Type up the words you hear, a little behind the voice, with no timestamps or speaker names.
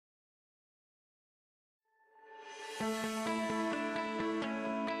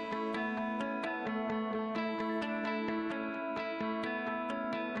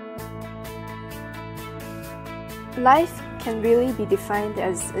Life can really be defined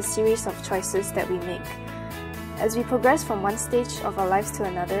as a series of choices that we make. As we progress from one stage of our lives to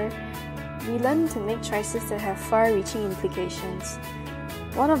another, we learn to make choices that have far-reaching implications.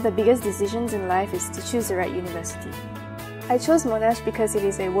 One of the biggest decisions in life is to choose the right university. I chose Monash because it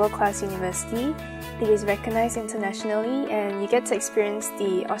is a world-class university, it is recognized internationally, and you get to experience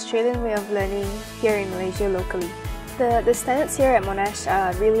the Australian way of learning here in Malaysia locally. The standards here at Monash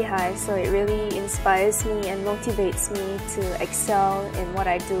are really high, so it really inspires me and motivates me to excel in what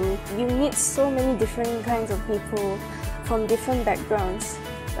I do. You meet so many different kinds of people from different backgrounds,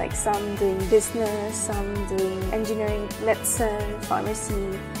 like some doing business, some doing engineering, medicine,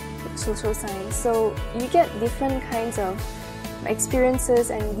 pharmacy, social science. So you get different kinds of experiences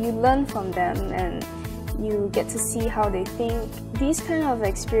and you learn from them and you get to see how they think. These kind of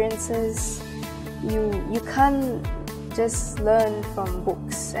experiences, you can't just learn from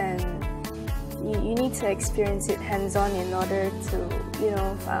books, and you need to experience it hands-on in order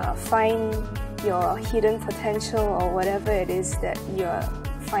to find your hidden potential or whatever it is that you're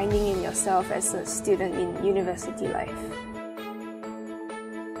finding in yourself as a student in university life.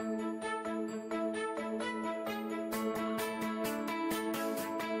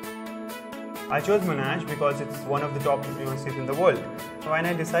 I chose Monash because it's one of the top universities in the world. When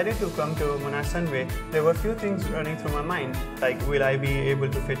I decided to come to Monash Sunway, there were a few things running through my mind, like will I be able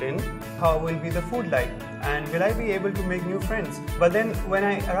to fit in? How will be the food like? And will I be able to make new friends? But then when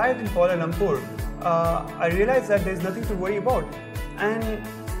I arrived in Kuala Lumpur, I realized that there's nothing to worry about. And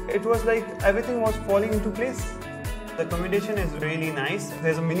it was like everything was falling into place. The accommodation is really nice.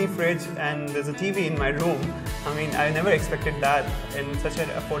 There's a mini fridge and there's a TV in my room. I mean, I never expected that in such an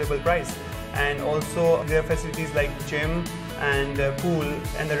affordable price. And also there are facilities like gym and pool,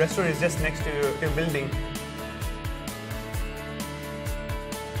 and the restaurant is just next to your building.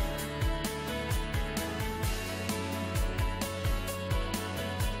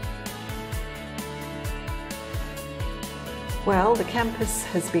 Well, the campus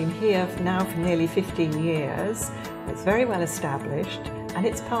has been here now for nearly 15 years. It's very well established and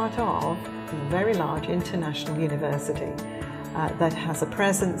it's part of a very large international university that has a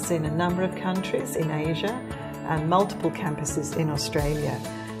presence in a number of countries in Asia and multiple campuses in Australia.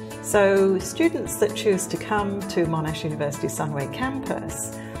 So students that choose to come to Monash University Sunway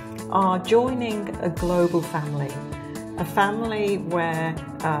campus are joining a global family, a family where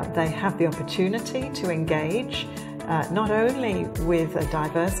they have the opportunity to engage not only with a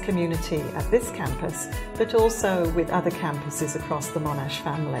diverse community at this campus, but also with other campuses across the Monash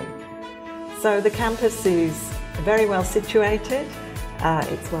family. So the campus is very well situated,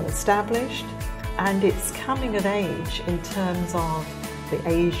 it's well established, and it's coming of age in terms of the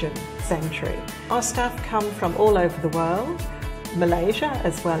Asian century. Our staff come from all over the world, Malaysia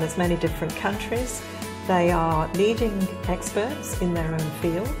as well as many different countries. They are leading experts in their own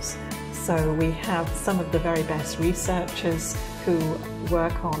fields. So we have some of the very best researchers who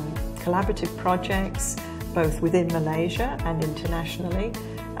work on collaborative projects both within Malaysia and internationally,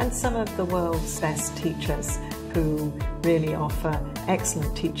 and some of the world's best teachers who really offer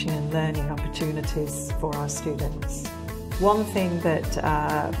excellent teaching and learning opportunities for our students. One thing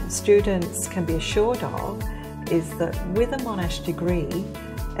that students can be assured of is that with a Monash degree,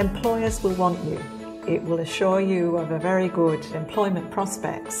 employers will want you. It will assure you of a very good employment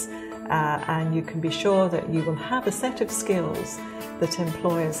prospects, and you can be sure that you will have a set of skills that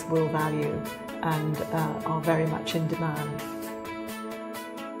employers will value and are very much in demand.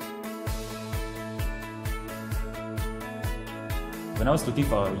 When I was looking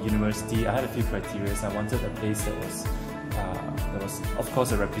for a university, I had a few criteria. I wanted a place that was of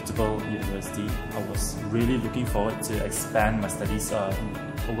course a reputable university. I was really looking forward to expand my studies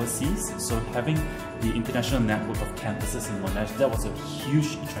overseas. So having the international network of campuses in Monash, that was a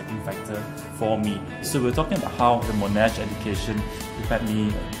huge attracting factor for me. So we're talking about how the Monash education prepared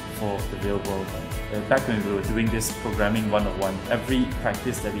me for the real world. Back when we were doing this programming 101, every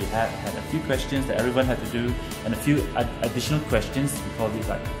practice that we had a few questions that everyone had to do, and a few additional questions. We called it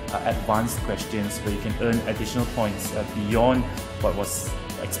like advanced questions, where you can earn additional points beyond what was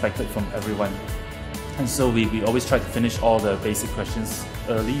expected from everyone. And so we always try to finish all the basic questions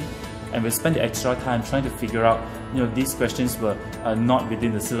early, and we spend the extra time trying to figure out, these questions were not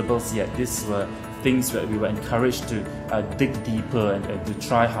within the syllabus yet. These were things that we were encouraged to dig deeper and to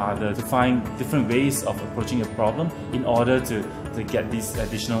try harder, to find different ways of approaching a problem in order to get these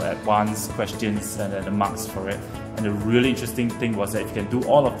additional advanced questions and the marks for it. And the really interesting thing was that if you can do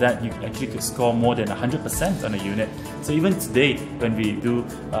all of that, you actually could score more than 100% on a unit. So even today, when we do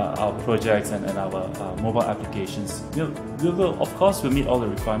our projects and our mobile applications, we will, of course, we'll meet all the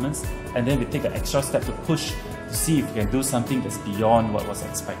requirements, and then we take an extra step to push to see if we can do something that's beyond what was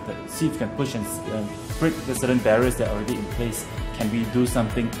expected. See if we can push and break the certain barriers that are already in place. Can we do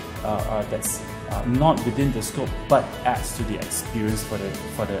something that's not within the scope but adds to the experience for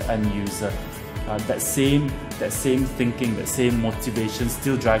the end user? That same thinking, that same motivation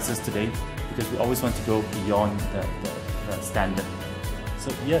still drives us today, because we always want to go beyond the standard.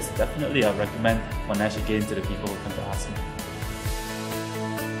 So yes, definitely I recommend Monash again to the people who come to ask me.